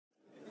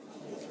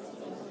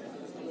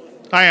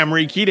Hi, I'm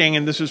Ray Keating,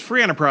 and this is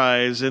Free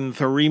Enterprise in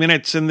 3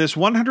 minutes. In this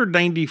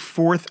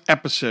 194th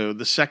episode,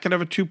 the second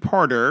of a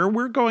two-parter,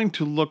 we're going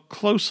to look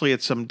closely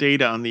at some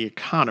data on the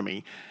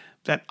economy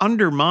that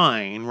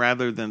undermine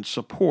rather than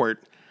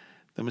support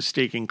the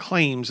mistaken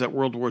claims that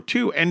World War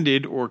II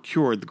ended or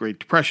cured the Great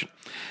Depression.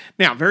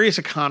 Now, various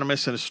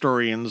economists and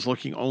historians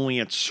looking only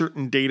at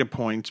certain data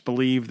points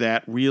believe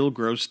that real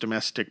gross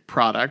domestic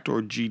product,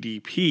 or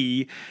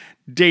GDP,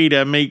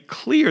 data make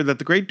clear that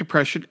the Great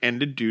Depression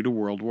ended due to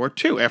World War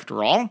II.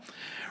 After all,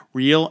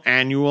 real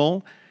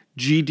annual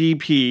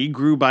GDP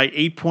grew by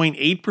 8.8%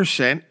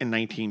 in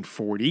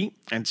 1940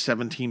 and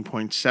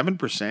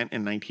 17.7%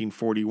 in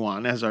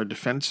 1941 as our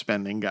defense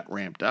spending got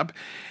ramped up.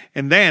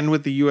 And then,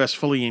 with the U.S.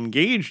 fully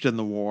engaged in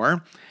the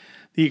war,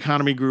 the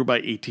economy grew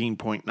by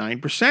 18.9% in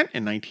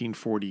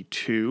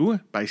 1942,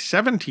 by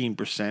 17% in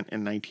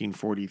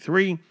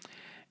 1943,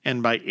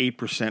 and by 8%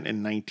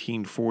 in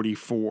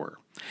 1944.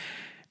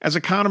 As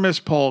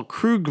economist Paul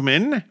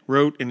Krugman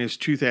wrote in his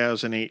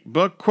 2008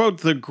 book,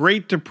 quote, "The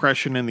Great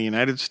Depression in the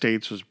United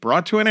States was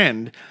brought to an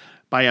end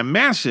by a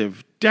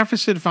massive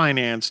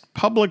deficit-financed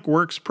public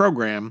works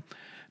program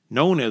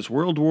known as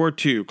World War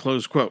II,"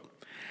 close quote.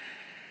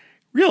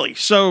 Really?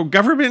 So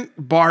government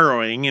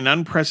borrowing in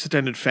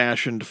unprecedented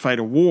fashion to fight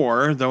a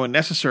war, though a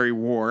necessary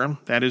war,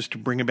 that is to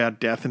bring about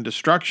death and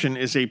destruction,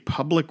 is a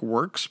public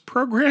works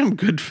program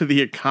good for the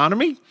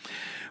economy?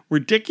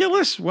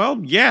 Ridiculous?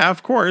 Well, yeah,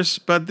 of course,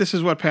 but this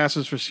is what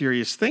passes for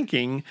serious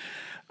thinking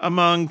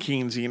among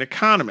Keynesian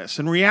economists.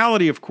 In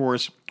reality, of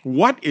course,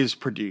 what is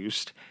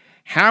produced,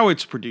 how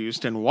it's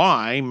produced, and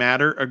why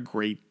matter a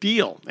great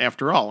deal.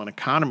 After all, an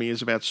economy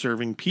is about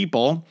serving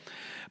people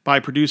by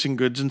producing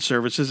goods and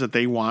services that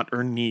they want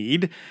or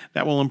need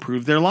that will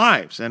improve their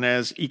lives. And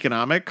as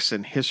economics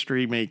and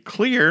history make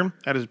clear,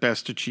 that is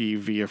best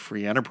achieved via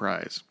free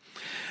enterprise.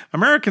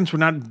 Americans were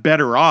not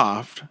better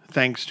off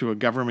thanks to a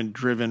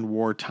government-driven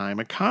wartime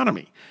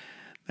economy.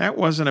 That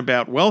wasn't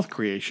about wealth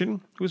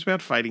creation. It was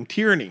about fighting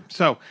tyranny.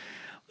 So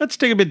let's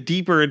dig a bit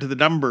deeper into the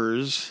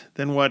numbers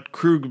than what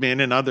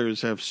Krugman and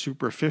others have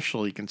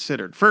superficially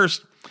considered.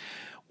 First,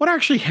 what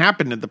actually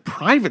happened in the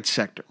private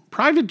sector?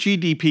 Private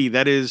GDP,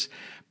 that is,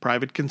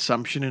 private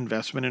consumption,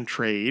 investment, and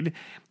trade,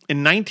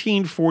 in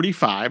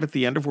 1945, at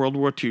the end of World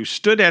War II,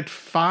 stood at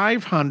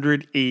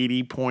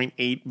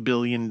 $580.8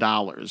 billion,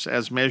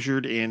 as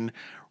measured in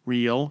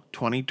real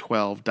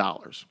 2012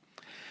 dollars.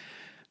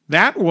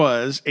 That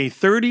was a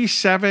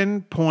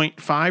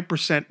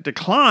 37.5%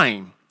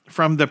 decline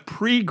from the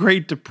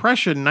pre-Great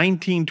Depression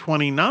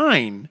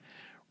 1929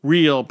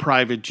 real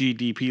private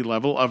GDP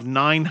level of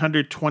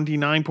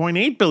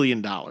 $929.8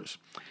 billion.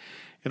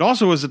 It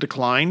also was a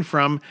decline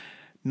from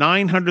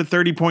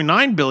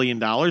 $930.9 billion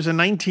in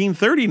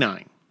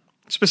 1939.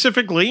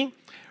 Specifically,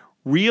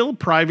 real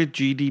private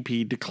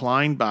GDP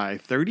declined by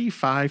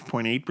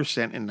 35.8% in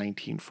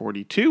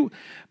 1942,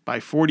 by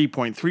 40.3%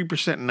 in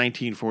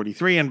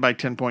 1943, and by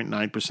 10.9%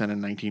 in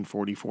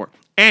 1944.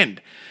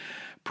 And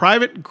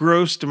private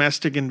gross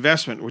domestic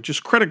investment, which is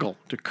critical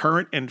to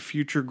current and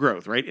future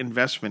growth, right?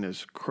 Investment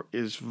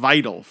is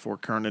vital for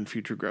current and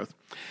future growth,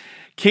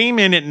 came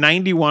in at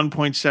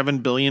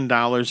 $91.7 billion in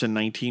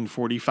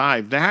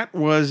 1945. That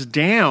was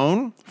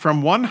down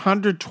from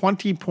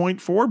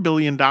 $120.4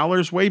 billion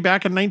way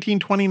back in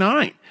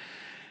 1929,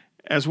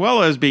 as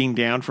well as being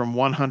down from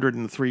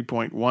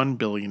 $103.1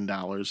 billion in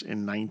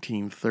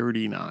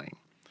 1939.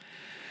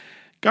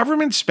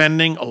 Government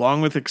spending,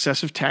 along with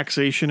excessive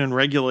taxation and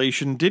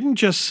regulation, didn't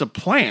just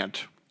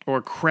supplant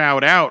or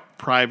crowd out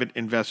private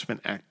investment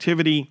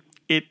activity,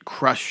 it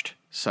crushed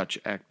such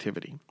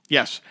activity.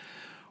 Yes,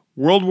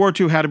 World War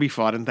II had to be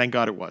fought, and thank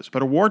God it was.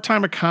 But a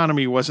wartime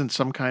economy wasn't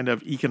some kind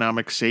of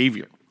economic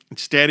savior.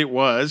 Instead, it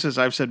was, as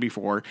I've said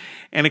before,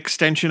 an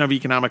extension of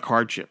economic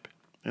hardship.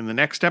 In the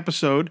next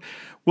episode,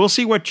 we'll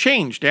see what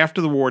changed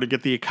after the war to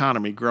get the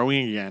economy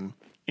growing again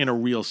in a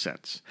real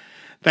sense.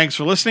 Thanks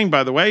for listening.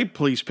 By the way,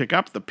 please pick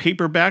up the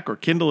paperback or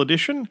Kindle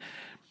edition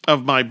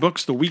of my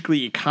books, The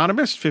Weekly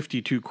Economist,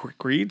 52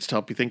 Quick Reads to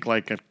help you think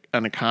like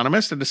an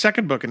economist, and the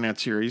second book in that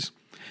series,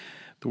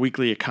 The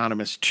Weekly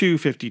Economist 2,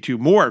 52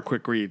 more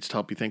quick reads to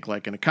help you think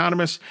like an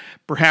economist.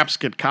 Perhaps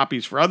get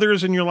copies for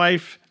others in your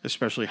life,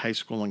 especially high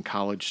school and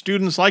college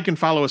students. Like and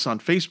follow us on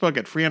Facebook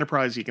at Free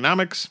Enterprise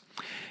Economics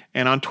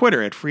and on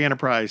Twitter at Free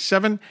Enterprise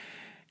 7.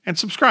 And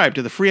subscribe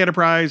to the Free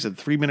Enterprise in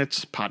 3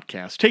 Minutes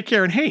podcast. Take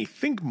care and hey,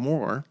 think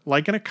more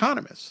like an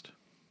economist.